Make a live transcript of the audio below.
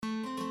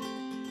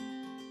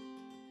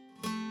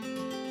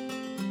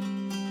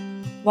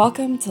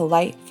Welcome to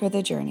Light for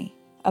the Journey,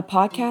 a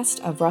podcast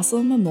of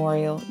Russell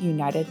Memorial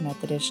United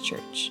Methodist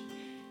Church.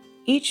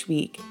 Each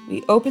week,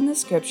 we open the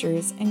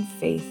scriptures in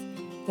faith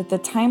that the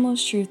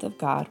timeless truth of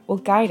God will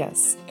guide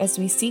us as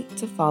we seek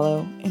to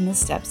follow in the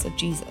steps of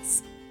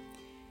Jesus.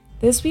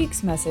 This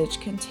week's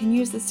message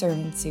continues the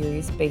sermon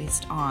series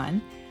based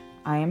on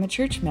I Am a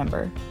Church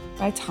Member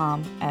by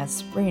Tom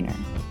S. Rainer.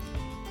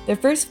 The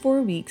first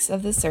 4 weeks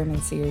of the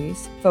sermon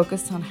series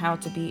focused on how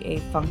to be a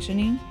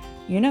functioning,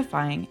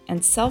 unifying,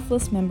 and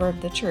selfless member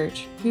of the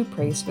church who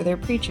prays for their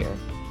preacher.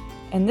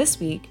 And this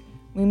week,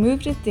 we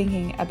move to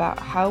thinking about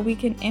how we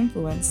can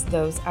influence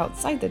those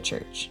outside the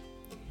church.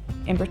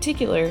 In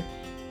particular,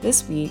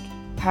 this week,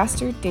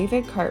 Pastor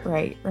David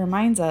Cartwright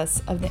reminds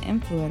us of the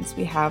influence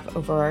we have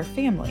over our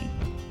family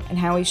and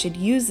how we should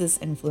use this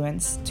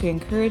influence to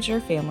encourage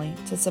our family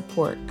to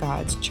support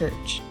God's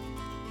church.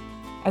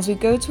 As we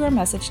go to our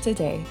message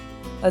today,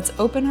 let's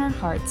open our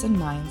hearts and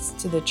minds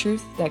to the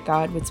truth that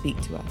God would speak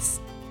to us.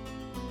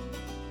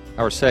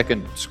 Our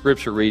second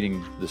scripture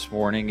reading this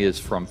morning is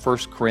from 1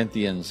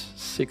 Corinthians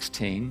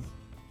 16.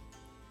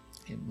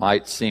 It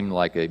might seem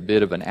like a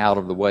bit of an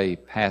out-of-the-way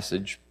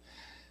passage.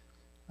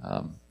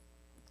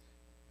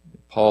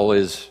 Paul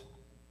is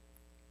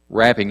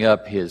wrapping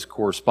up his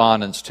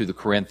correspondence to the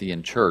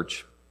Corinthian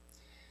church.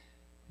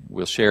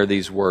 We'll share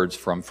these words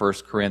from 1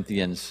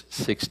 Corinthians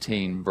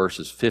 16,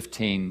 verses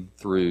 15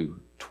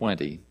 through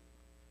 20.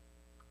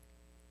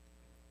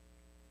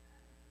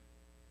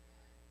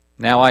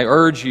 Now I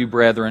urge you,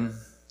 brethren,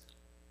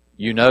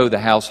 you know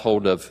the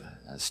household of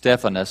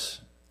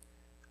Stephanas,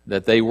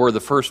 that they were the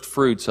first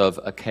fruits of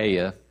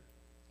Achaia,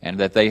 and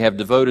that they have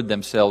devoted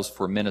themselves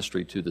for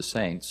ministry to the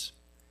saints,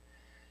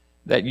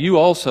 that you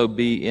also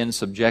be in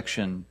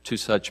subjection to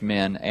such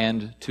men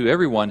and to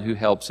everyone who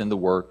helps in the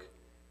work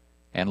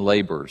and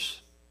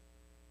labors.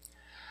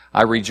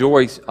 I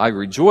rejoice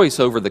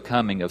over the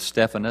coming of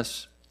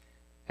Stephanas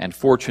and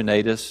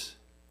Fortunatus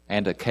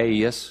and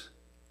Achaeus,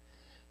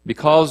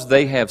 because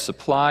they have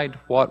supplied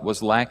what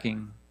was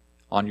lacking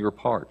on your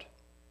part.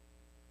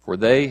 For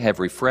they have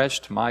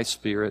refreshed my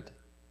spirit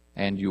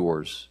and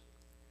yours.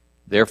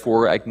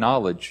 Therefore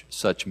acknowledge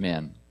such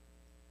men.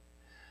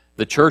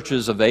 The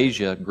churches of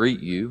Asia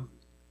greet you.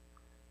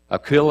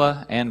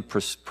 Aquila and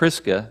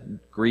Prisca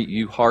greet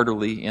you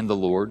heartily in the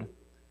Lord,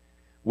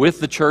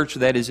 with the church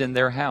that is in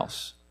their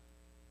house.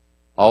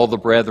 All the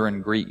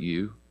brethren greet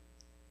you.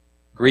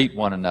 Greet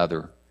one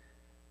another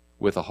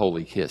with a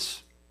holy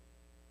kiss.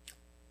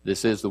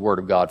 This is the word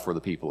of God for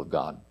the people of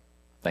God.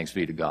 Thanks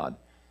be to God.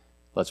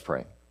 Let's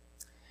pray.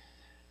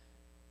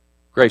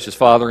 Gracious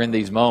Father, in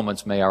these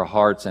moments, may our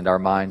hearts and our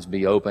minds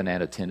be open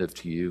and attentive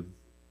to you.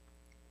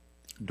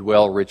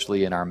 Dwell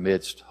richly in our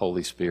midst,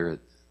 Holy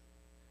Spirit.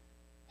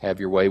 Have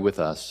your way with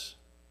us.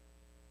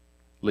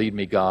 Lead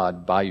me,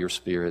 God, by your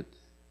Spirit,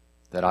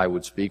 that I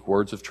would speak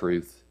words of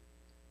truth,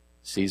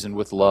 seasoned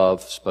with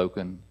love,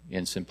 spoken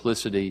in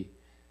simplicity,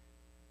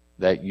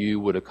 that you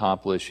would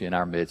accomplish in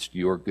our midst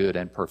your good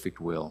and perfect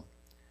will.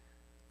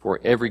 For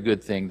every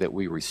good thing that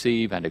we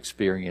receive and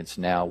experience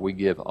now, we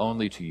give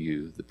only to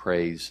you the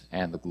praise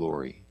and the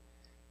glory.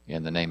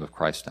 In the name of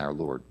Christ our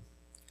Lord.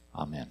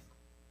 Amen.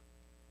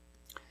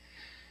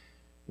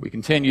 We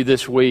continue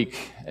this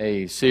week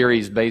a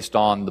series based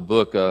on the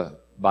book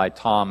by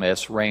Tom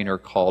S. Rainer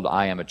called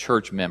I Am a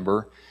Church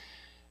Member.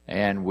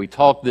 And we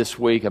talked this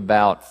week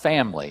about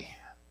family,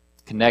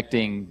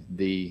 connecting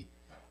the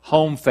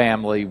home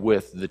family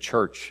with the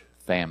church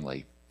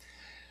family.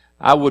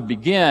 I would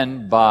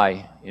begin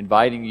by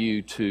inviting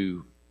you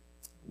to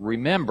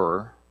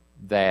remember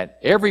that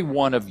every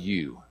one of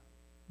you,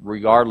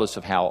 regardless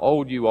of how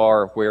old you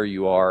are, where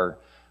you are,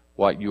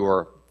 what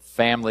your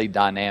family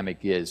dynamic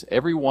is,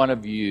 every one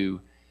of you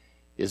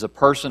is a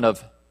person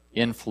of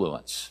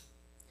influence.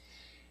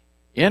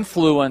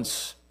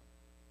 Influence,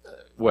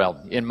 well,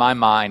 in my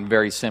mind,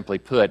 very simply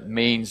put,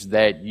 means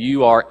that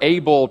you are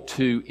able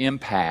to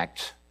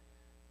impact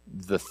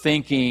the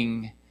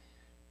thinking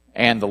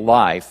and the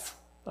life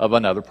of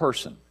another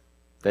person.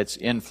 That's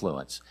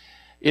influence.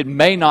 It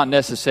may not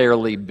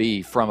necessarily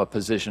be from a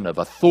position of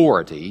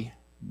authority.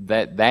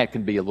 That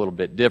can be a little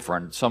bit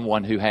different.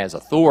 Someone who has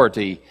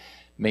authority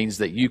means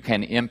that you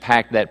can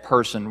impact that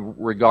person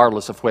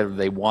regardless of whether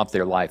they want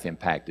their life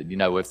impacted. You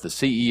know, if the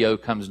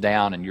CEO comes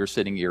down and you're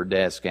sitting at your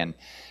desk and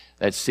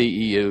that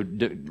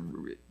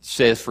CEO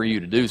says for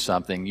you to do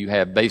something, you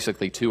have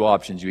basically two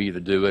options. You either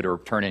do it or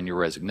turn in your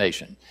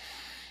resignation.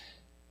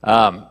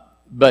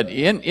 But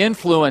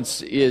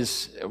influence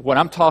is, what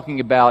I'm talking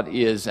about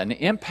is an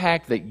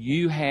impact that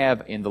you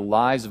have in the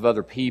lives of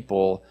other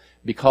people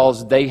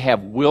because they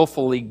have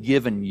willfully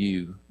given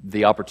you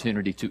the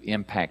opportunity to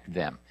impact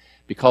them.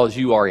 Because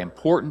you are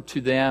important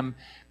to them,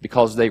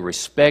 because they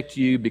respect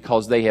you,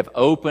 because they have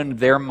opened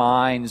their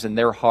minds and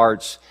their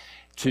hearts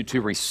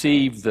to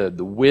receive the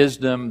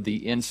wisdom, the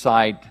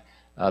insight,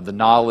 the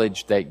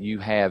knowledge that you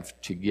have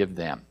to give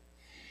them.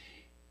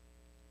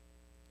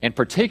 And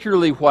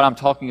particularly what I'm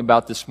talking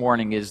about this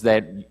morning is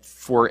that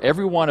for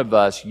every one of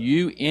us,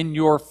 you in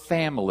your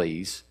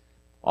families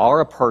are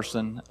a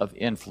person of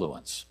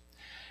influence.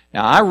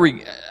 Now,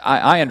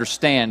 I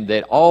understand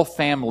that all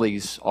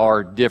families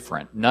are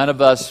different. None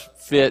of us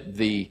fit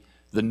the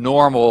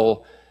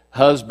normal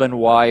husband,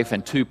 wife,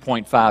 and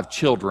 2.5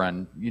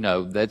 children.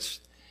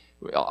 That's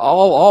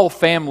all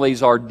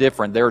families are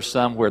different. There are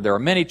some where there are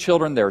many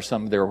children. There are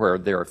some where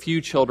there are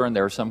few children.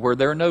 There are some where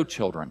there are no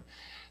children.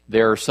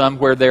 There are some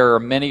where there are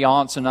many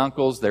aunts and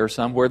uncles. There are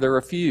some where there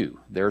are few.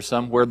 There are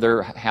some where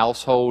their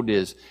household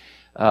is,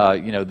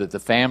 that the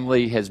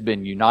family has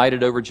been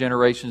united over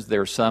generations.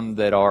 There are some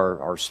that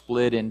are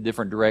split in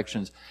different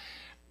directions.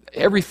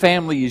 Every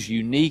family is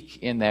unique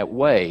in that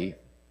way,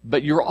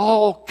 but you're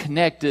all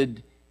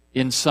connected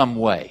in some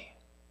way.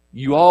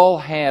 You all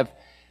have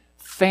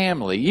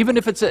family, even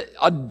if it's an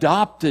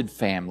adopted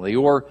family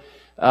or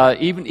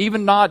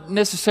even not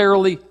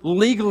necessarily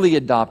legally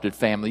adopted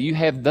family. You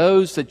have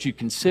those that you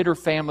consider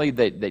family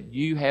that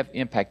you have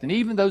impact. And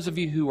even those of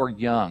you who are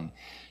young,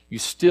 you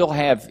still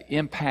have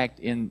impact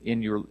in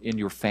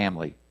your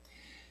family.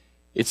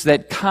 It's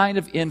that kind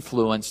of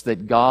influence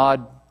that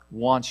God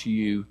wants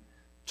you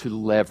to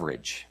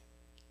leverage,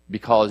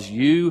 because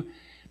you,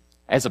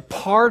 as a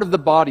part of the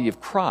body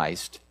of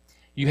Christ,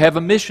 you have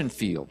a mission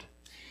field.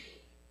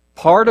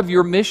 Part of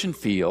your mission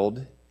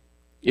field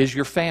is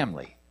your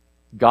family.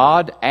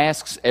 God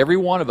asks every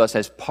one of us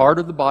as part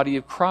of the body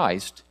of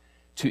Christ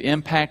to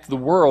impact the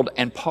world,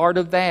 and part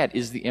of that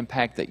is the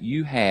impact that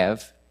you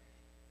have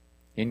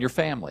in your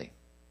family.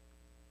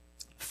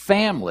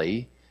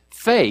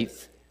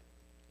 Faith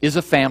is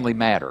a family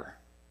matter.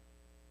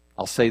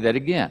 I'll say that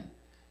again.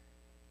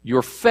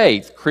 Your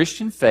faith,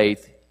 Christian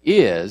faith,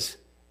 is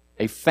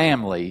a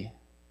family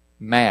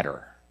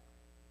matter.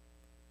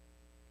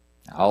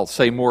 I'll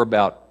say more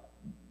about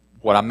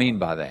what I mean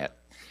by that.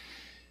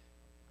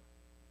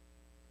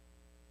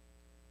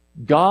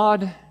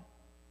 God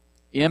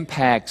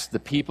impacts the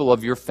people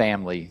of your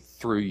family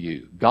through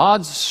you.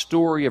 God's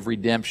story of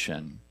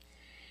redemption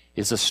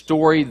is a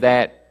story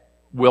that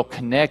will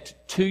connect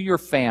to your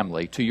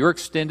family, to your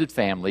extended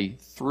family,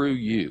 through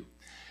you.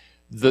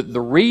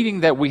 The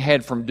reading that we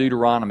had from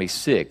Deuteronomy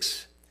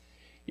 6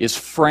 is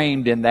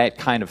framed in that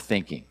kind of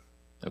thinking.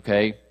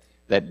 Okay?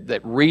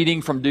 That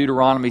reading from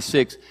Deuteronomy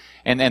 6,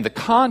 and the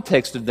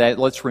context of that,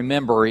 let's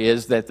remember,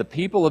 is that the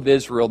people of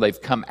Israel,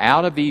 they've come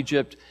out of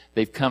Egypt,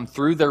 they've come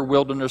through their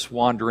wilderness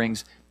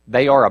wanderings,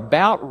 they are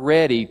about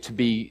ready to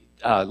be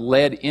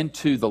led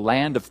into the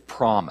land of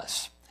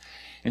promise.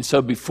 And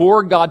so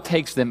before God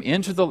takes them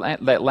into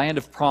that land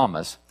of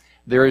promise,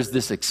 there is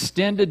this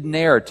extended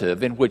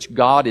narrative in which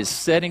God is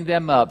setting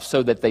them up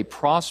so that they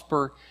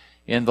prosper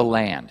in the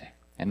land.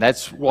 And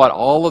that's what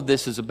all of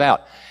this is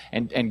about.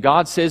 And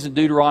God says in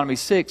Deuteronomy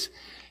 6,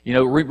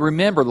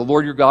 remember, the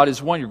Lord your God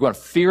is one. You're going to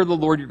fear the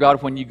Lord your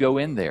God when you go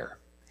in there.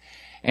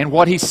 And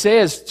what He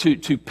says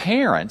to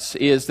parents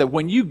is that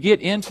when you get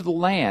into the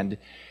land,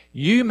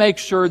 you make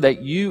sure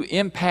that you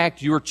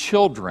impact your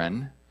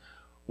children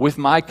with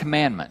my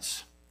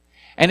commandments.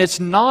 And it's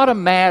not a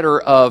matter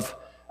of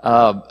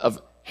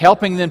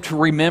helping them to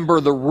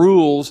remember the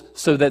rules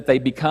so that they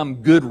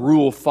become good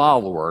rule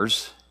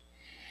followers.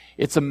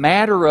 It's a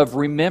matter of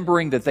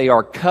remembering that they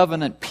are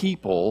covenant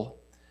people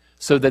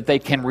so that they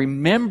can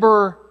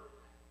remember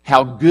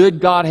how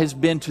good God has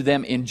been to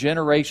them in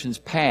generations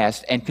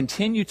past and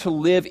continue to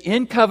live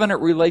in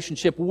covenant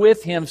relationship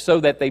with Him so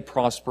that they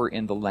prosper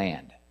in the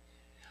land.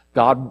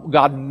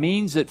 God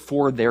means it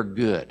for their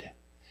good.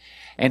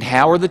 And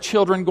how are the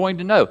children going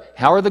to know?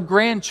 How are the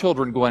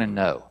grandchildren going to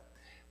know?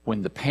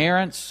 When the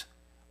parents,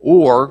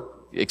 or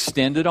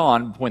extended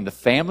on, when the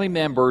family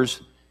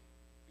members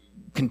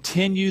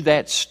continue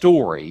that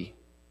story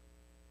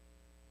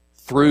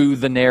through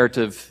the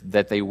narrative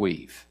that they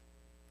weave.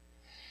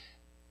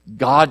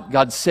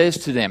 God says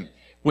to them,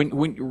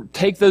 when you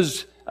take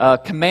those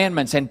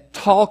commandments and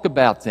talk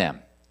about them.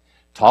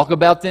 Talk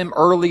about them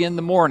early in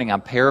the morning.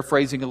 I'm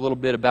paraphrasing a little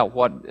bit about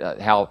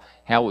how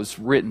it was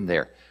written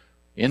there.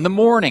 In the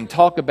morning,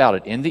 talk about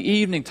it. In the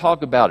evening,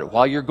 talk about it.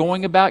 While you're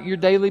going about your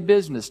daily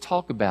business,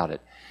 talk about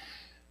it.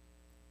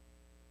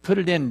 Put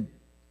it in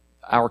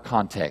our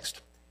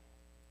context.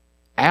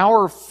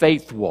 Our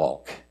faith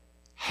walk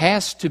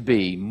has to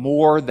be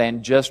more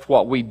than just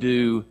what we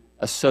do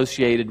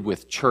associated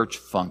with church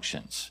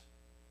functions.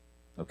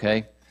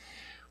 Okay?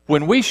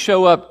 When we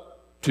show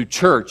up to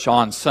church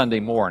on Sunday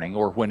morning,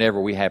 or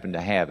whenever we happen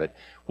to have it,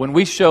 when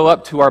we show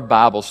up to our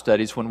Bible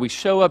studies, when we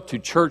show up to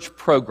church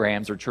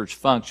programs or church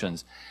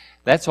functions,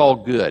 that's all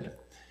good.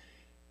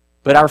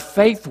 But our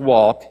faith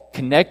walk,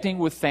 connecting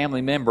with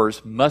family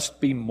members,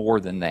 must be more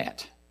than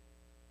that.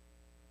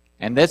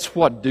 And that's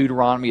what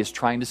Deuteronomy is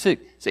trying to say.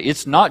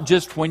 It's not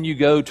just when you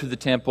go to the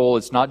temple,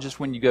 it's not just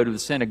when you go to the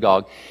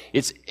synagogue,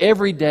 it's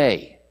every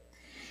day.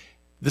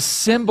 The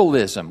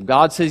symbolism,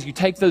 God says you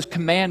take those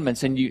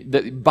commandments and you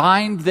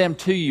bind them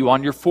to you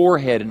on your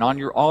forehead and on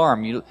your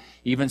arm. You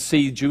even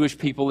see Jewish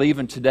people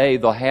even today,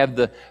 they'll have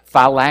the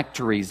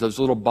phylacteries, those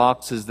little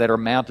boxes that are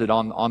mounted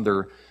on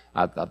their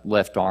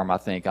left arm, I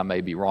think. I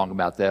may be wrong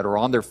about that, or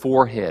on their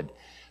forehead.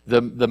 The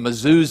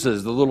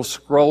mezuzahs, the little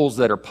scrolls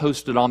that are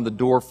posted on the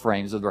door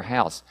frames of their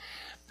house.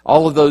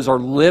 All of those are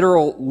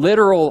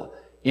literal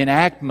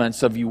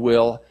enactments, if you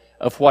will,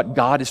 of what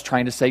God is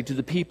trying to say to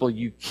the people.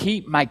 You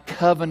keep my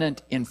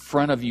covenant in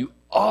front of you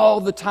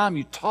all the time.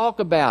 You talk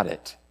about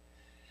it.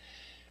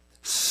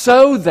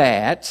 So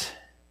that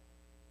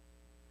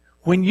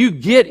when you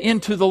get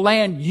into the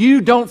land,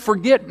 you don't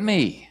forget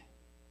me.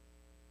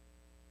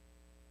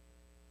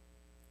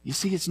 You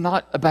see, it's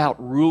not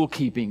about rule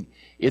keeping.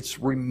 It's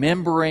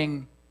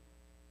remembering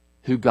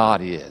who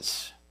God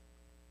is.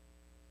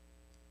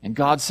 And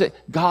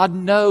God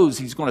knows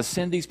He's going to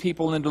send these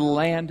people into the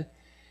land,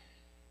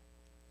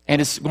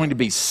 and it's going to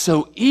be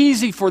so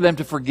easy for them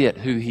to forget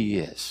who He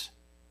is.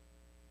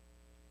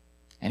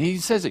 And He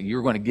says that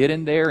you're going to get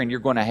in there and you're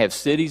going to have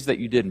cities that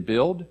you didn't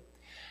build.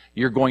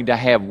 You're going to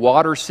have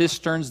water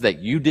cisterns that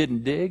you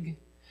didn't dig.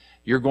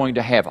 You're going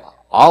to have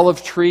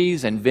olive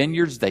trees and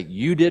vineyards that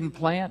you didn't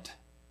plant.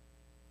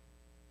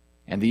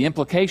 And the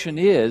implication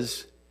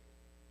is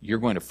you're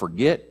going to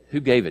forget who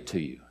gave it to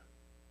you.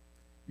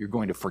 You're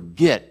going to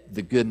forget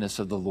the goodness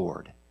of the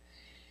Lord.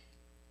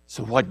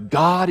 So what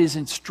God is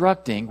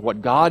instructing,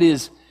 what God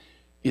is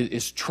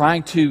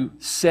trying to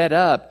set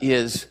up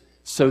is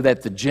so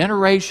that the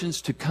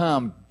generations to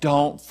come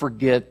don't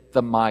forget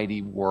the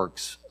mighty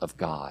works of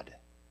God.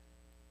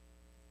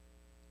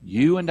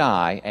 You and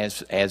I,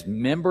 as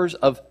members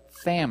of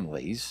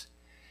families,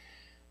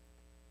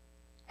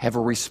 have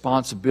a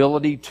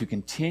responsibility to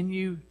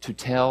continue to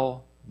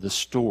tell the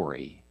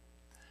story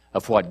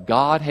of what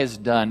God has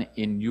done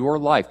in your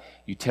life.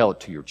 You tell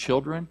it to your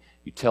children,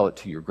 you tell it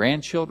to your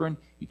grandchildren,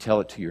 you tell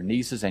it to your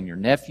nieces and your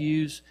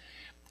nephews.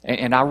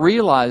 And I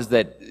realize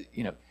that,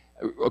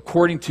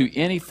 according to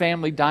any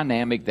family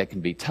dynamic that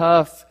can be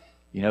tough,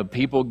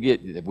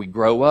 we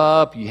grow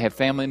up, you have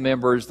family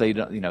members, they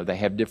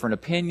have different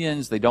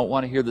opinions, they don't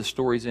want to hear the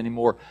stories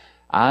anymore.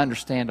 I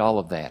understand all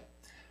of that.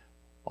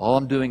 All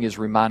I'm doing is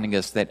reminding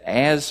us that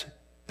as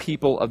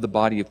people of the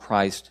body of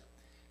Christ,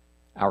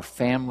 our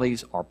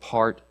families are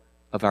part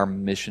of our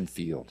mission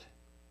field.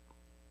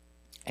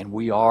 And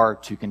we are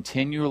to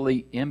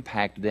continually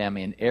impact them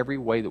in every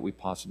way that we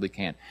possibly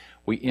can.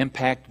 We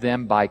impact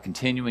them by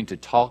continuing to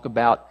talk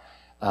about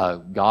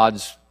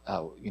God's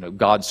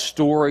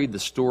story, the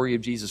story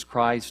of Jesus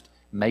Christ,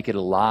 make it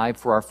alive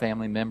for our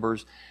family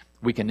members.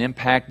 We can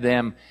impact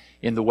them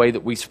in the way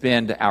that we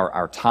spend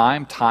our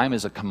time. Time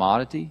is a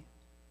commodity.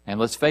 And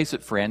let's face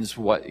it, friends,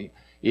 the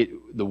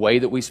way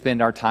that we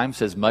spend our time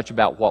says much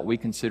about what we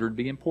consider to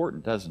be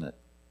important, doesn't it?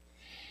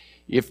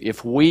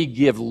 If we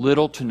give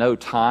little to no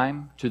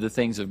time to the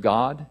things of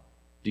God,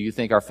 do you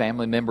think our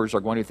family members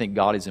are going to think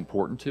God is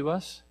important to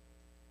us?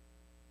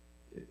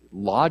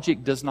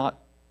 Logic does not,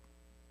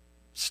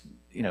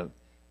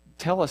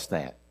 tell us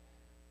that.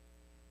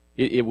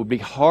 It would be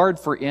hard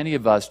for any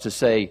of us to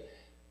say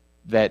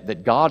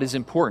that God is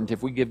important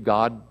if we give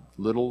God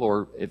little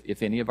or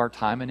if any of our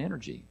time and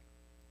energy.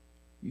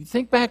 You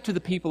think back to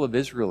the people of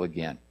Israel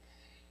again.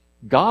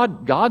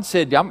 God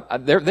said,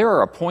 there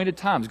are appointed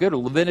times. Go to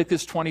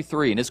Leviticus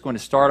 23, and it's going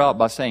to start out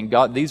by saying,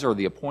 God, these are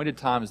the appointed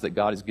times that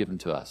God has given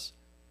to us.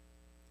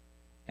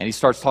 And He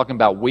starts talking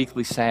about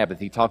weekly Sabbath.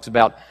 He talks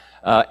about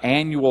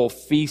annual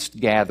feast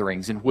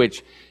gatherings in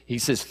which He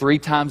says 3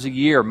 times a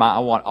year, I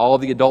want all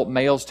the adult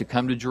males to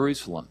come to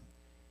Jerusalem.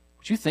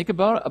 Would you think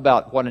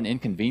about what an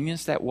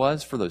inconvenience that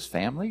was for those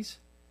families?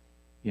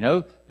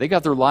 They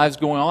got their lives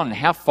going on, and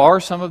how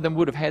far some of them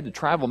would have had to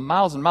travel,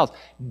 miles and miles,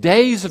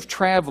 days of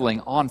traveling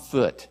on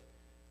foot,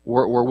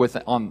 or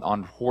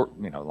on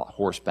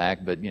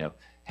horseback, but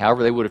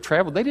however they would have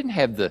traveled. They didn't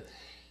have the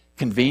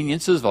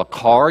conveniences of a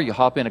car. You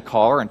hop in a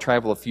car and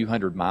travel a few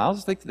hundred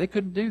miles. They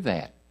couldn't do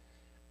that.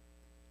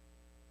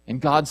 And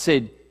God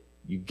said,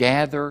 you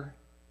gather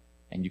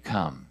and you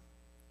come.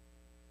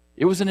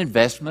 It was an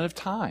investment of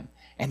time,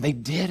 and they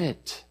did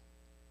it.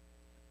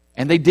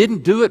 And they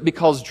didn't do it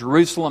because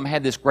Jerusalem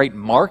had this great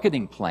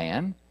marketing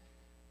plan.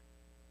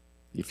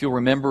 If you'll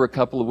remember a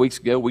couple of weeks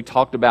ago, we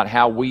talked about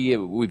how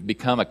we've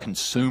become a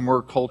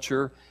consumer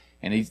culture,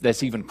 and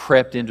that's even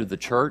crept into the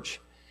church.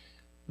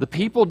 The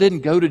people didn't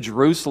go to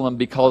Jerusalem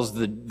because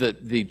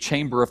the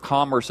Chamber of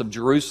Commerce of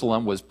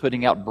Jerusalem was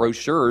putting out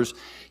brochures,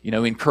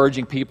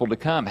 encouraging people to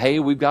come. Hey,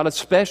 we've got a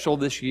special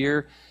this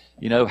year,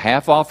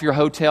 half off your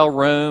hotel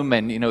room,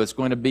 and it's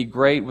going to be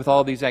great with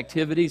all these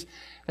activities.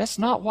 That's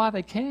not why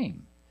they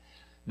came.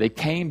 They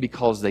came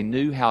because they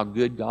knew how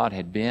good God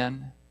had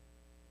been,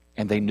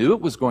 and they knew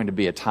it was going to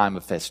be a time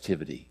of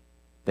festivity.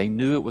 They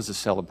knew it was a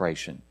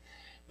celebration.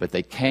 But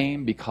they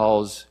came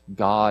because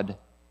God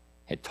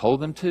had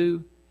told them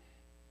to,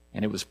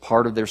 and it was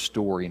part of their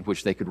story in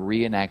which they could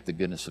reenact the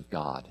goodness of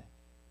God.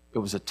 It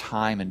was a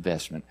time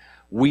investment.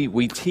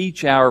 We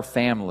teach our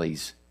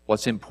families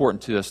what's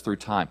important to us through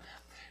time.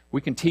 We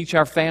can teach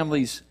our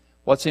families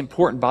what's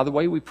important by the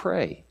way we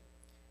pray.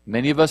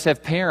 Many of us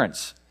have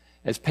parents.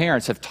 As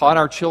parents, have taught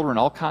our children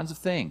all kinds of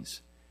things.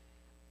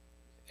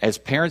 As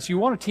parents, you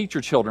want to teach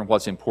your children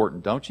what's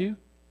important, don't you?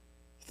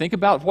 Think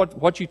about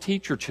what you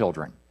teach your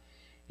children.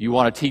 You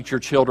want to teach your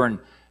children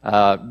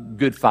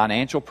good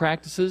financial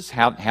practices,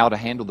 how to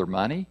handle their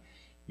money.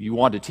 You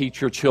want to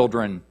teach your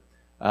children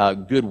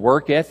good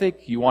work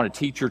ethic. You want to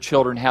teach your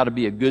children how to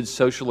be a good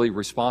socially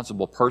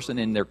responsible person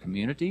in their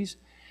communities.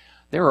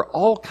 There are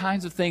all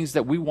kinds of things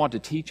that we want to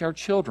teach our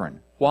children.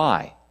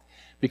 Why?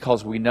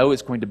 Because we know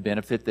it's going to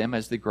benefit them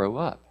as they grow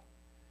up.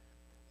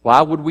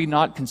 Why would we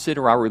not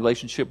consider our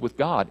relationship with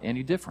God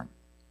any different?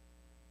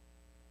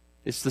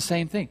 It's the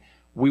same thing.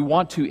 We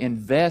want to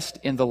invest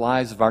in the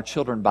lives of our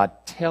children by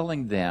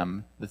telling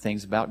them the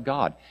things about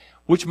God,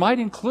 which might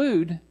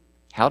include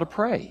how to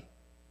pray.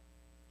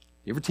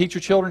 You ever teach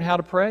your children how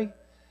to pray?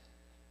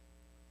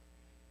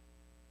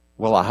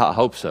 Well, I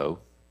hope so.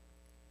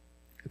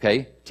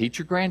 Okay, teach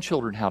your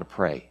grandchildren how to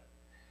pray.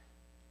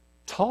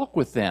 Talk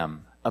with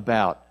them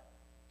about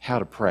how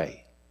to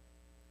pray.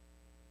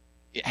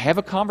 Have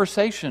a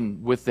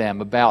conversation with them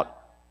about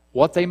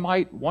what they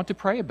might want to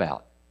pray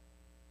about.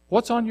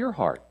 What's on your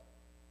heart?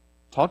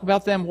 Talk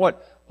about them.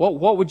 What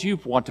would you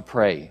want to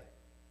pray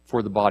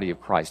for the body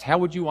of Christ? How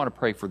would you want to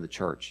pray for the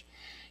church?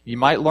 You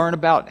might learn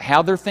about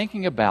how they're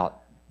thinking about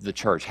the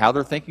church, how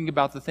they're thinking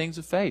about the things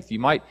of faith. You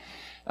might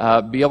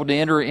be able to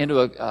enter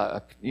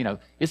into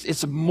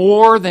it's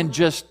more than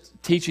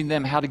just teaching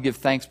them how to give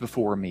thanks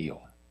before a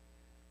meal.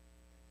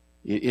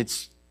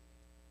 It's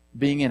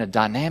being in a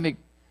dynamic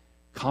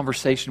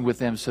conversation with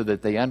them so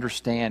that they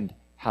understand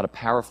how to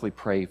powerfully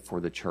pray for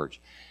the church.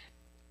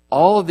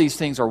 All of these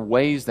things are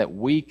ways that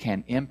we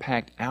can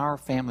impact our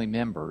family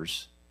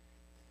members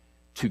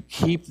to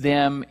keep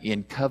them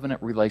in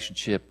covenant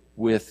relationship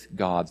with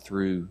God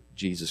through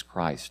Jesus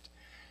Christ.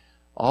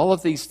 All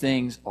of these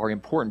things are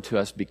important to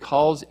us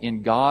because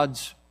in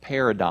God's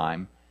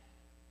paradigm,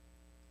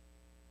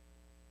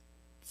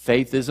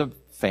 faith is a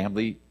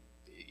family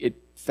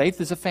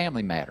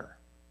matter.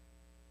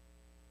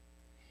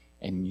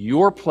 And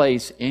your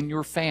place in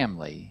your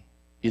family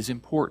is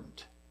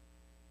important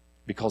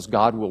because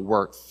God will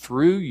work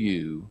through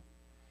you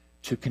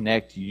to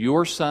connect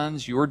your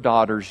sons, your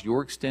daughters,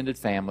 your extended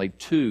family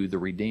to the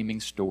redeeming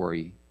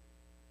story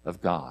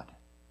of God.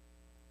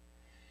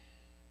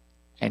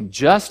 And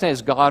just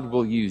as God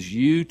will use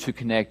you to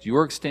connect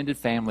your extended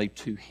family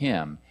to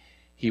Him,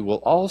 He will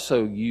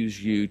also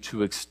use you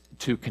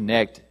to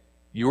connect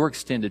your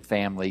extended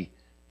family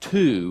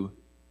to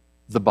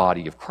the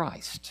body of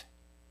Christ.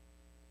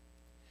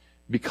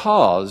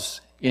 Because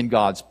in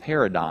God's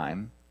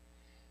paradigm,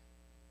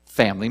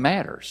 family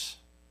matters.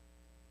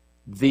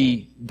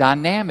 The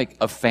dynamic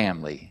of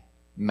family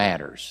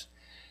matters.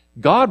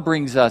 God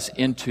brings us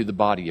into the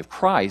body of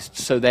Christ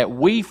so that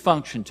we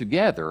function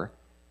together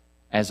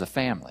as a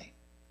family.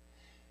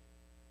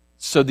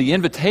 So the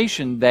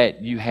invitation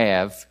that you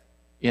have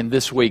in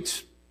this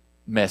week's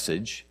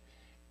message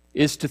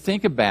is to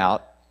think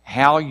about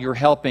how you're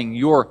helping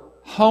your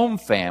home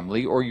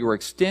family or your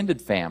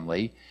extended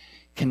family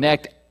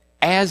connect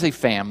as a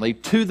family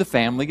to the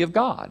family of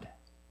God.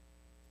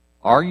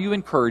 Are you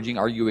encouraging,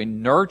 are you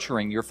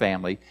nurturing your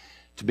family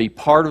to be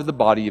part of the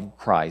body of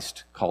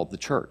Christ called the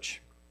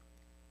church?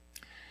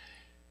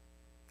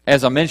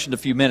 As I mentioned a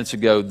few minutes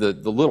ago, the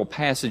little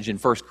passage in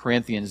 1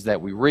 Corinthians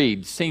that we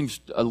read seems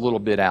a little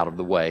bit out of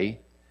the way,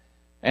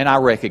 and I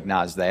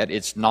recognize that.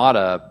 It's not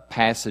a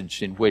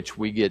passage in which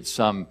we get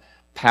some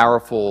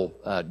powerful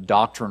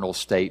doctrinal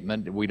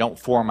statement. We don't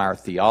form our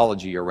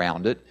theology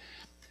around it.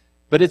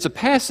 But it's a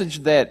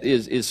passage that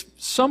is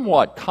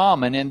somewhat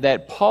common in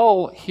that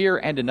Paul here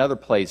and in other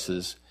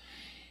places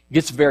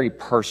gets very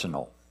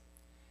personal.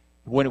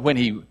 When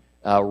he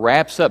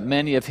wraps up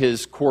many of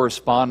his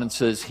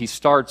correspondences, he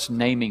starts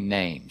naming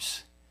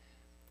names.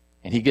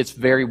 And he gets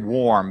very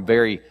warm,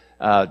 very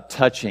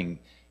touching.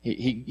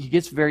 He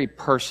gets very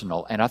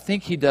personal. And I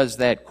think he does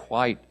that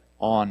quite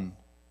on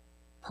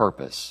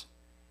purpose.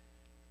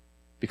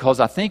 Because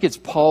I think it's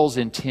Paul's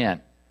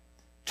intent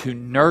to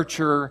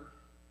nurture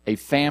a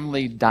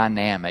family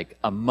dynamic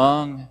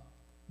among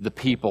the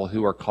people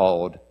who are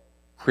called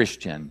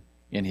Christian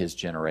in his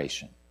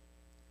generation.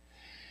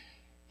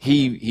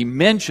 He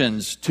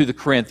mentions to the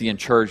Corinthian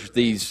church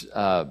these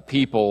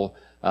people,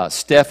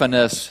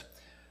 Stephanas,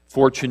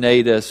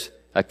 Fortunatus,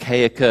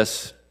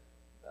 Achaicus.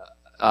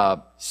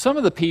 Some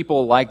of the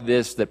people like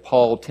this that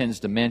Paul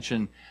tends to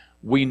mention,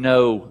 we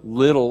know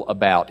little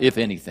about, if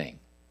anything,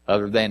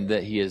 other than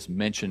that he has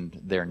mentioned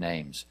their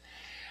names.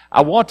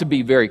 I want to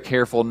be very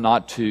careful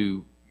not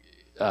to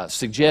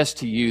suggest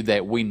to you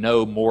that we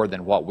know more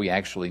than what we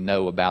actually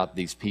know about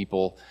these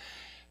people.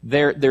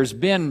 There's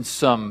been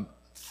some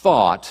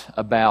thought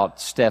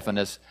about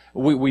Stephanas.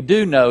 We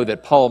do know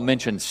that Paul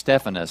mentioned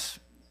Stephanas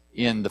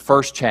in the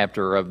first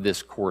chapter of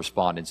this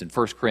correspondence. In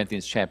 1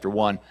 Corinthians chapter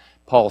 1,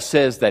 Paul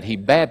says that he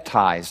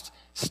baptized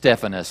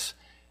Stephanas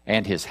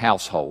and his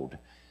household.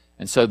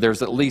 And so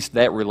there's at least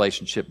that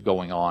relationship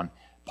going on.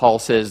 Paul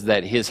says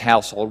that his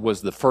household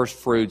was the first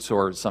fruits,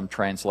 or some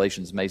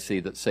translations may say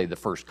the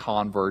first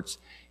converts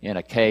in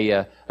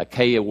Achaia.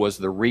 Achaia was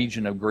the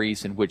region of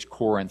Greece in which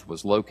Corinth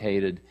was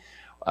located.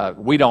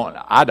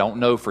 I don't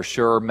know for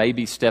sure.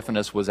 Maybe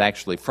Stephanas was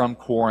actually from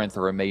Corinth,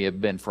 or it may have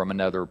been from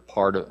another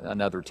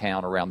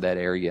town around that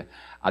area.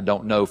 I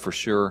don't know for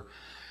sure.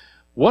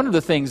 One of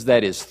the things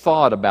that is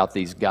thought about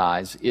these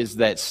guys is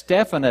that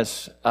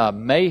Stephanas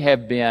may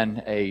have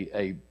been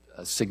a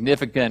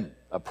significant,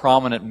 a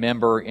prominent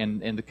member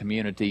in the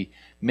community,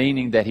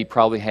 meaning that he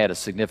probably had a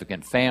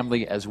significant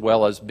family as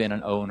well as been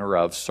an owner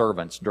of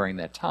servants during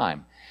that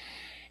time.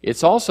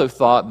 It's also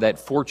thought that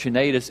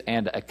Fortunatus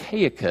and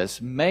Achaicus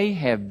may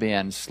have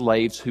been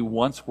slaves who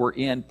once were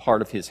in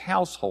part of his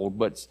household,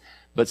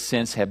 but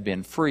since have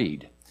been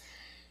freed.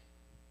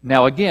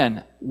 Now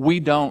again, we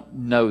don't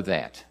know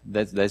that.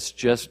 That's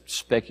just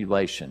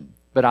speculation.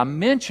 But I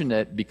mention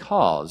it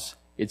because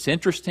it's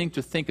interesting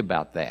to think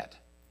about that.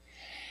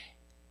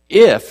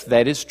 If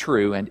that is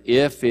true, and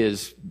if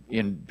is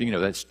in,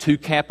 that's 2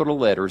 capital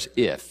letters,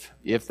 if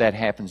that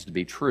happens to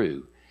be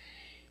true,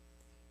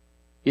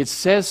 it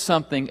says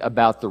something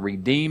about the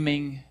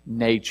redeeming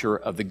nature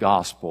of the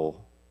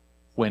gospel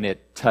when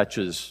it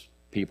touches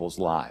people's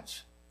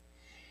lives.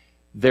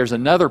 There's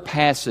another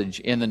passage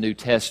in the New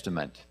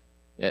Testament,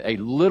 a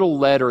little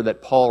letter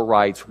that Paul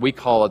writes. We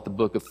call it the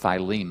book of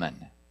Philemon.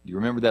 Do you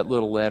remember that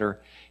little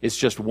letter? It's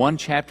just 1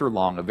 chapter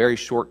long, a very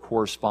short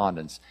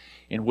correspondence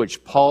in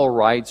which Paul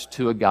writes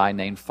to a guy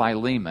named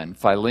Philemon.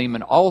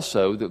 Philemon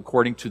also,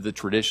 according to the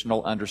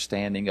traditional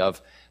understanding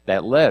of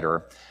that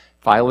letter,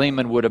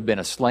 Philemon would have been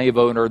a slave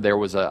owner. There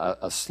was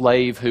a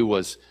slave who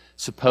was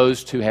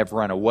supposed to have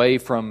run away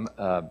from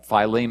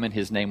Philemon.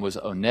 His name was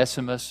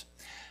Onesimus.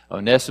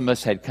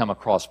 Onesimus had come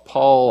across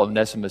Paul.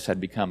 Onesimus had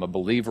become a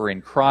believer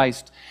in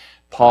Christ.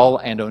 Paul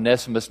and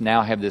Onesimus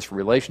now have this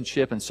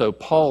relationship, and so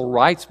Paul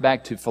writes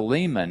back to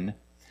Philemon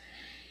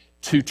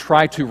to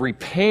try to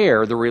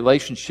repair the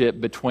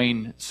relationship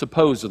between,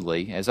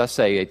 supposedly, as I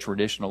say, a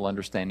traditional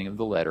understanding of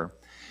the letter,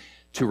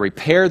 to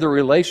repair the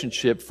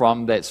relationship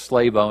from that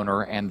slave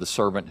owner and the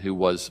servant who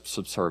was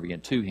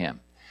subservient to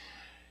him.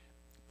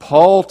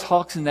 Paul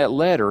talks in that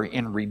letter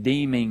in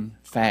redeeming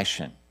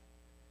fashion,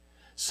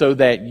 so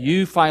that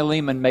you,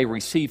 Philemon, may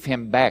receive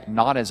him back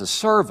not as a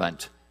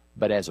servant,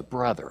 but as a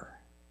brother.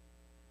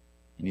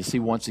 And you see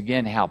once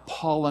again how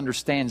Paul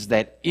understands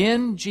that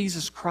in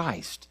Jesus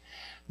Christ,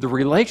 the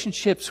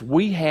relationships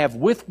we have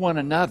with one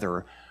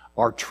another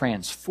are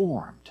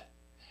transformed.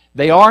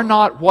 They are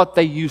not what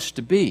they used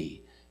to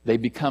be. They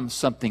become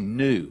something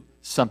new,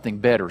 something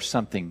better,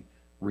 something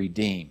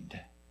redeemed.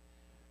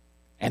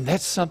 And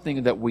that's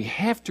something that we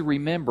have to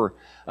remember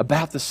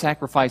about the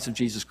sacrifice of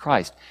Jesus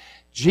Christ.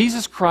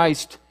 Jesus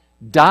Christ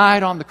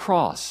died on the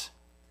cross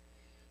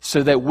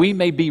so that we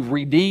may be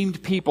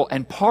redeemed people.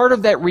 And part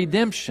of that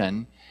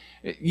redemption,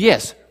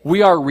 yes,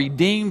 we are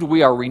redeemed,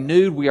 we are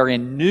renewed, we are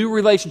in new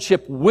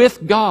relationship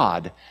with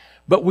God,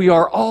 but we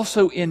are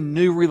also in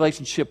new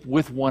relationship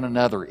with one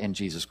another in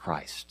Jesus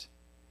Christ.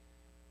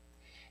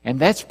 And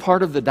that's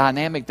part of the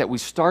dynamic that we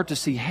start to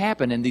see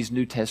happen in these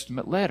New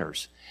Testament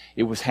letters.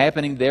 It was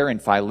happening there in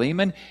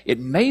Philemon. It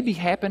may be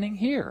happening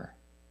here.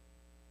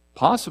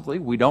 Possibly.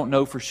 We don't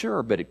know for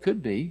sure, but it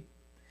could be.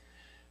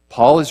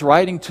 Paul is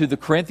writing to the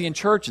Corinthian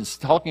church and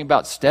talking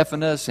about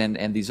Stephanas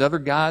and these other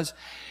guys.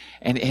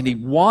 And he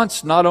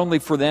wants not only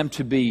for them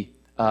to be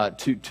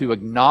to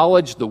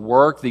acknowledge the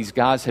work these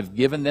guys have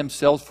given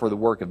themselves for the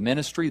work of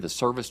ministry, the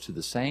service to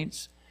the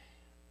saints.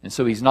 And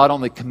so he's not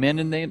only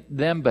commending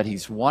them, but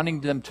he's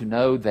wanting them to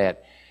know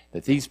that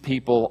these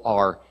people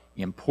are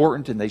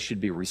important and they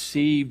should be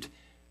received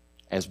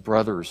as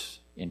brothers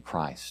in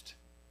Christ.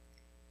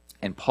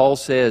 And Paul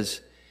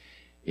says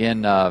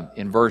in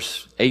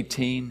verse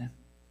 18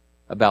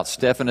 about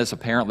Stephanas,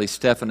 apparently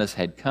Stephanas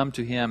had come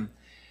to him,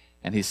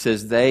 and he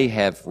says, "They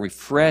have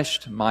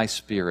refreshed my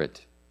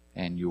spirit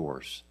and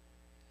yours."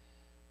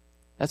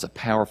 That's a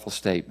powerful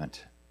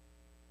statement.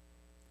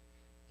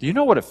 Do you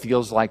know what it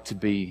feels like to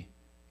be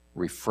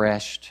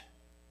refreshed?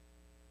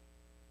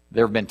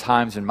 There have been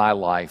times in my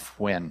life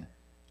when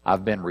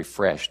I've been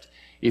refreshed.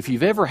 If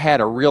you've ever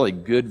had a really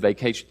good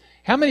vacation,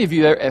 how many of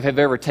you have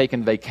ever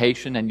taken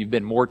vacation and you've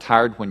been more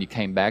tired when you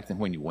came back than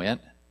when you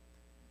went?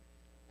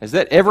 Has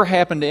that ever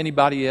happened to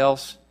anybody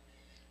else?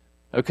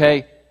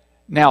 Okay.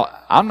 Now,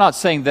 I'm not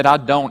saying that I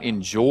don't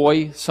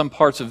enjoy some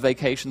parts of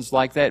vacations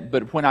like that,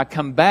 but when I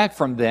come back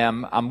from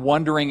them, I'm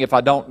wondering if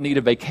I don't need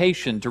a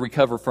vacation to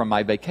recover from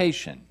my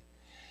vacation.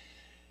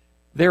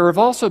 There have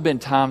also been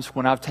times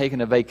when I've taken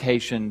a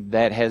vacation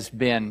that has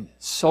been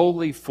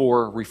solely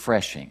for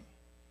refreshing.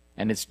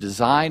 And it's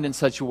designed in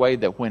such a way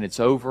that when it's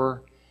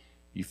over,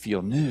 you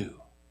feel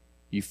new.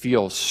 You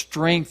feel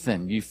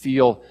strengthened. You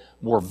feel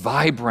more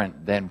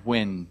vibrant than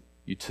when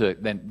you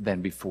took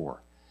than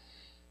before.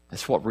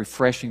 That's what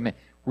refreshing means.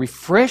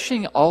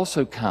 Refreshing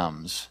also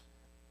comes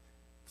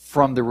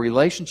from the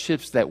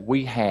relationships that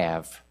we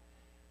have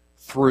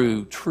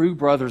through true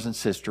brothers and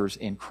sisters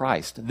in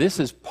Christ. This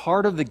is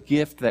part of the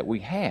gift that we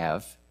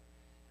have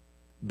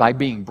by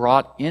being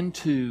brought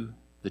into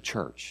the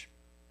church.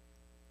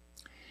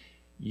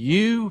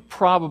 You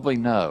probably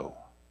know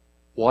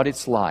what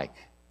it's like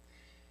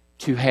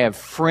to have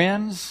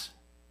friends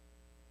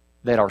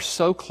that are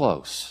so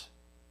close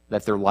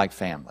that they're like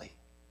family.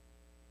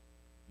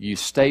 You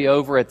stay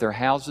over at their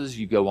houses,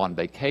 you go on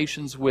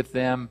vacations with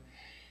them,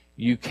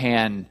 you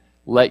can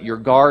let your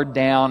guard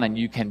down and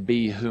you can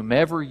be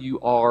whomever you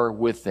are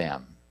with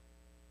them.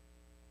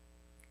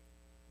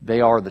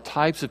 They are the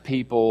types of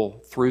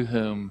people through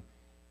whom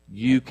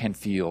you can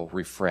feel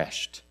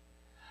refreshed.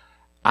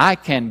 I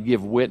can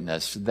give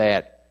witness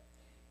that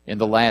in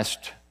the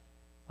last,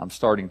 I'm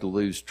starting to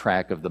lose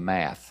track of the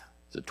math,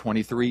 is it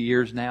 23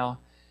 years now,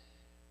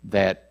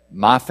 that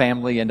my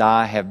family and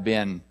I have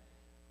been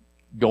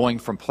going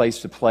from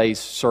place to place,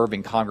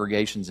 serving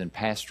congregations in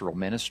pastoral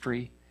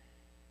ministry.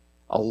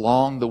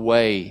 Along the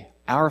way,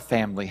 our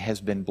family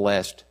has been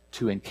blessed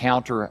to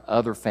encounter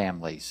other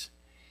families.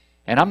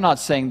 And I'm not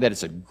saying that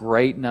it's a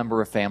great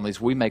number of families.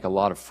 We make a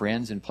lot of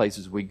friends in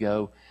places we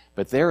go,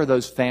 but there are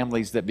those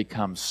families that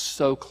become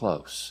so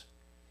close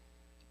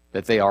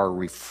that they are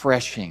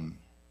refreshing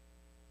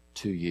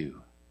to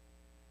you.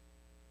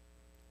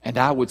 And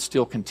I would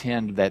still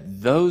contend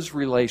that those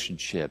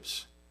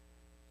relationships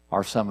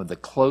are some of the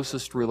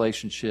closest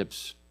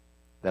relationships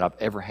that I've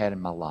ever had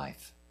in my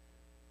life.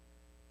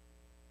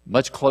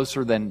 Much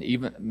closer than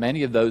even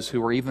many of those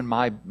who are even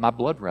my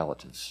blood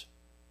relatives.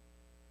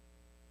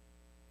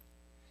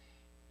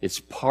 It's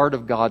part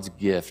of God's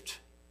gift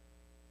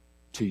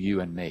to you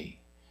and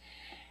me.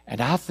 And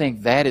I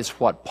think that is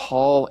what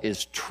Paul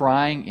is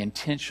trying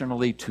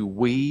intentionally to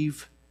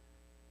weave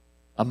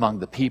among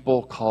the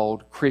people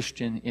called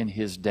Christian in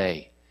his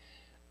day.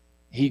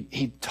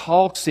 He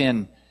talks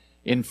in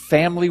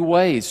family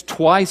ways.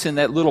 Twice in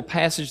that little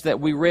passage that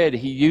we read,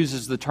 he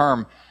uses the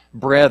term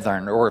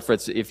brethren, or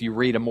if you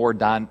read a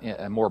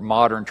more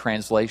modern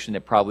translation,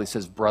 it probably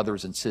says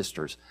brothers and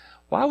sisters.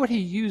 Why would he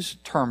use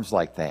terms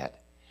like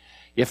that,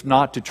 if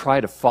not to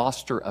try to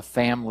foster a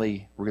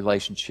family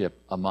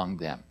relationship among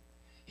them?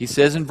 He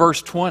says in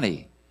verse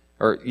 20,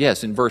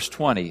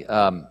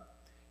 to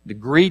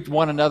greet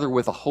one another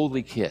with a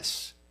holy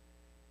kiss.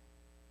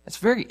 That's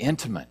very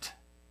intimate.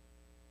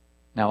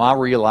 Now, I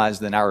realize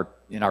that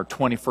in our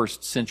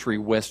 21st century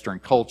Western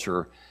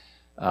culture,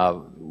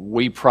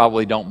 we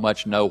probably don't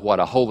much know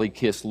what a holy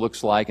kiss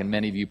looks like, and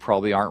many of you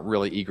probably aren't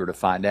really eager to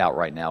find out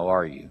right now,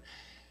 are you?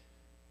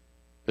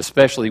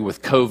 Especially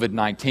with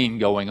COVID-19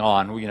 going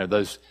on,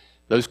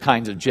 those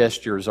kinds of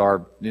gestures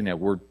are,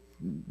 we're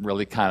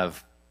really kind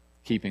of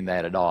keeping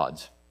that at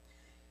odds.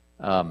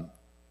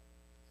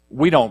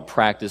 We don't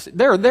practice.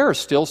 There are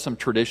still some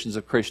traditions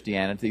of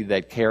Christianity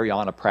that carry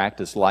on a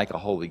practice like a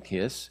holy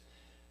kiss.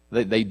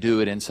 They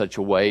do it in such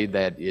a way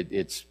that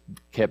it's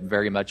kept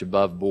very much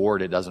above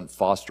board. It doesn't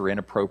foster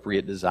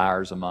inappropriate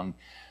desires among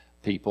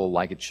people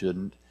like it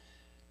shouldn't.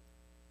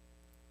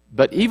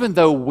 But even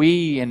though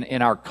we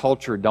in our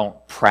culture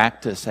don't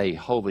practice a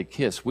holy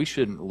kiss, we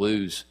shouldn't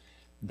lose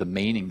the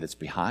meaning that's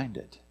behind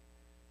it.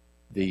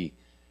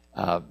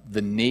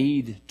 The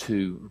need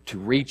to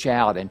reach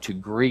out and to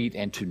greet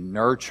and to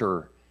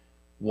nurture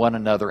one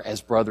another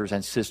as brothers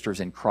and sisters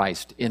in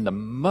Christ in the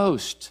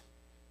most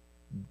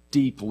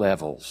deep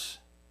levels.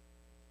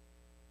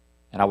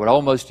 And I would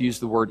almost use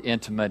the word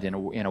intimate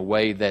in a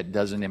way that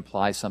doesn't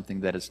imply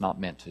something that it's not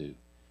meant to.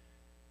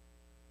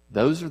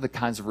 Those are the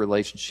kinds of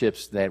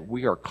relationships that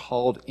we are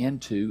called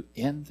into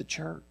in the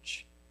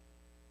church.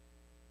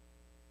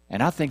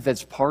 And I think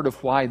that's part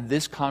of why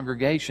this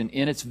congregation,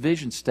 in its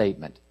vision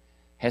statement,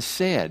 has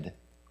said,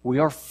 we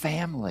are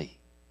family.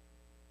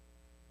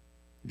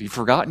 Have you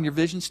forgotten your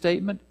vision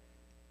statement?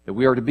 That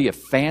we are to be a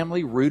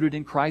family rooted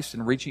in Christ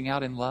and reaching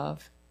out in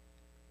love?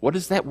 What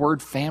does that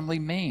word family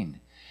mean?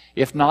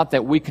 If not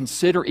that we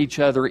consider each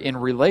other in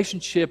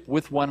relationship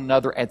with one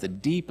another at the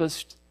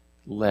deepest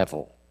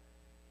level.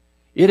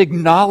 It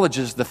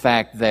acknowledges the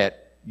fact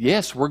that,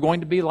 yes, we're going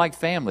to be like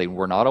family.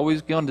 We're not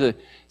always going to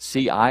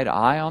see eye to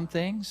eye on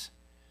things.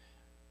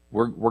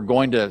 We're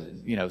going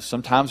to,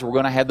 sometimes we're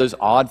going to have those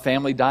odd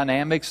family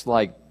dynamics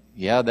like,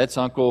 yeah, that's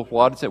Uncle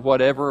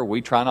whatever.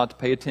 We try not to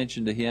pay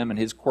attention to him and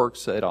his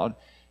quirks at all.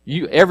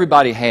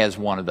 Everybody has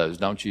one of those,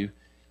 don't you?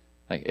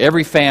 Like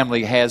every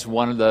family has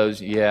one of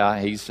those. Yeah,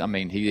 he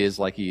is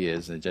like he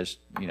is. And just,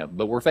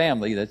 but we're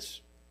family.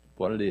 That's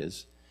what it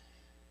is.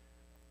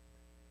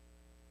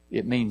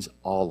 It means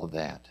all of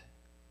that.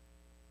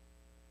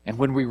 And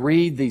when we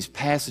read these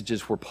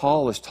passages where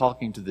Paul is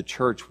talking to the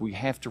church, we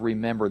have to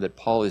remember that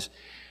Paul is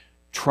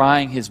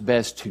trying his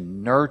best to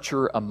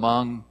nurture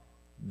among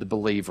the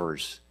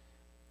believers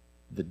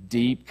the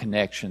deep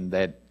connection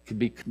that could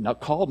be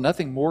called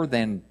nothing more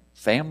than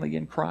family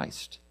in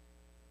Christ.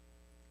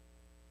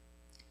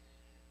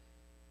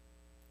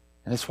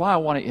 And that's why I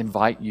want to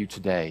invite you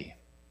today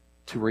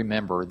to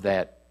remember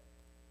that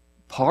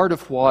part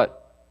of what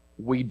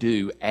we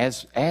do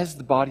as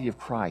the body of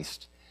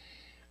Christ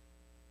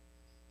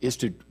is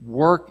to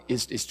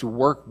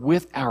work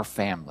with our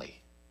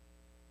family,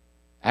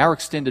 our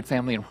extended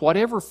family, in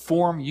whatever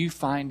form you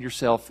find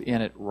yourself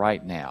in it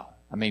right now.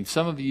 I mean,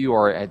 some of you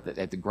are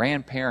at the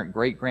grandparent,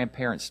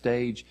 great-grandparent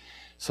stage.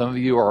 Some of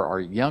you are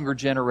younger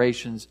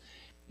generations.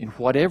 In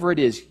whatever it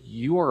is,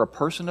 you are a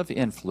person of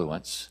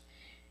influence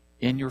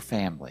in your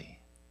family.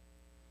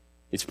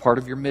 It's part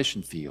of your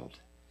mission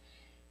field.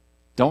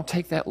 Don't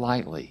take that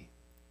lightly.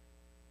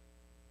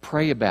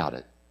 Pray about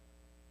it.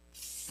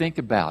 Think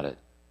about it.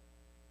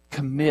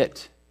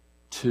 commit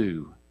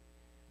to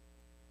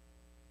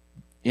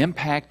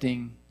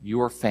impacting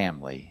your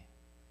family,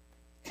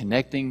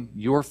 connecting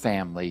your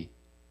family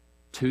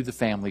to the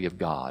family of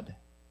God,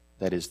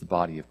 that is the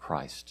body of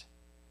Christ.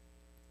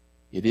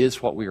 It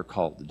is what we are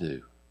called to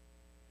do.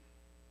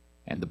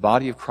 And the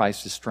body of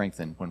Christ is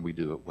strengthened when we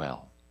do it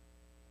well.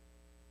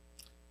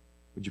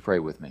 Would you pray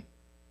with me?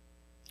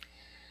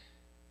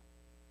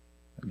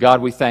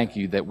 God, we thank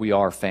you that we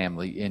are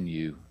family in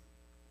you.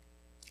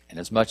 And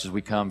as much as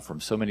we come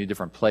from so many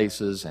different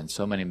places and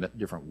so many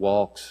different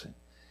walks,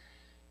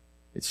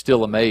 it's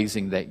still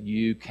amazing that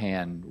you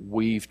can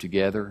weave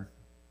together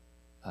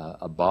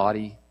a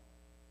body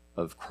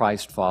of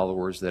Christ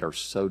followers that are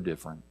so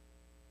different.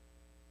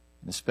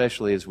 And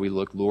especially as we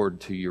look, Lord,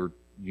 to your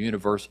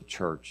universal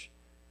church,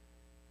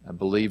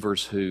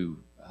 believers who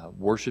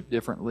worship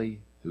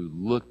differently, who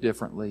look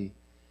differently,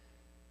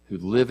 who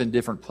live in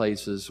different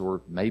places,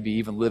 or maybe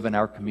even live in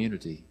our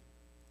community.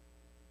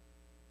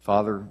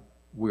 Father,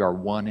 we are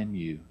one in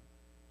you.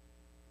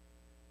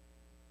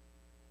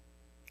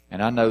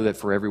 And I know that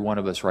for every one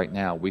of us right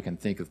now, we can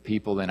think of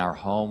people in our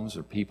homes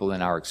or people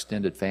in our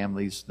extended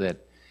families that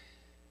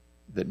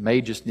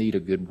may just need a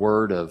good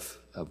word of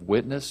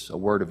witness, a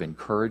word of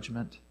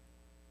encouragement.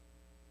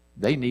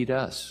 They need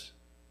us.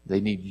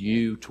 They need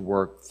you to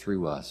work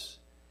through us.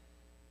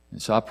 And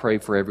so I pray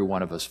for every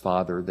one of us,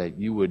 Father, that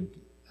you would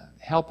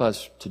help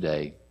us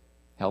today,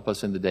 help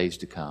us in the days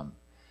to come,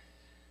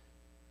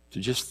 to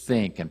just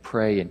think and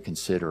pray and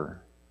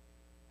consider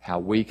how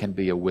we can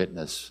be a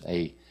witness,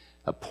 a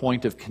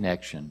point of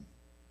connection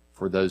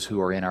for those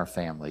who are in our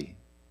family,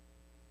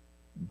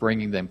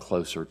 bringing them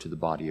closer to the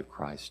body of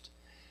Christ.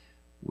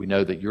 We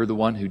know that you're the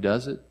one who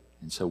does it,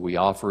 and so we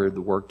offer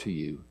the work to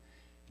you.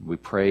 We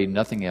pray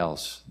nothing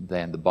else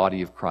than the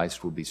body of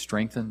Christ will be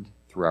strengthened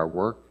through our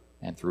work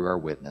and through our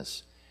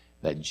witness,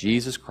 that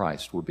Jesus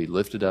Christ will be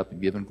lifted up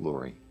and given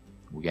glory.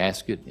 We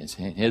ask it in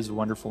his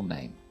wonderful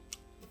name.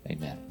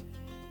 Amen.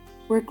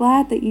 We're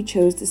glad that you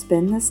chose to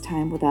spend this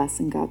time with us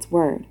in God's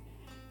Word.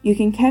 You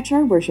can catch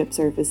our worship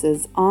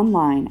services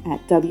online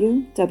at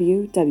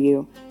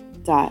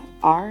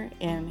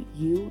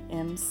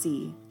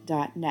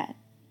www.rmumc.net.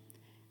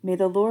 May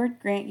the Lord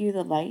grant you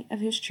the light of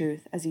his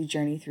truth as you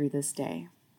journey through this day.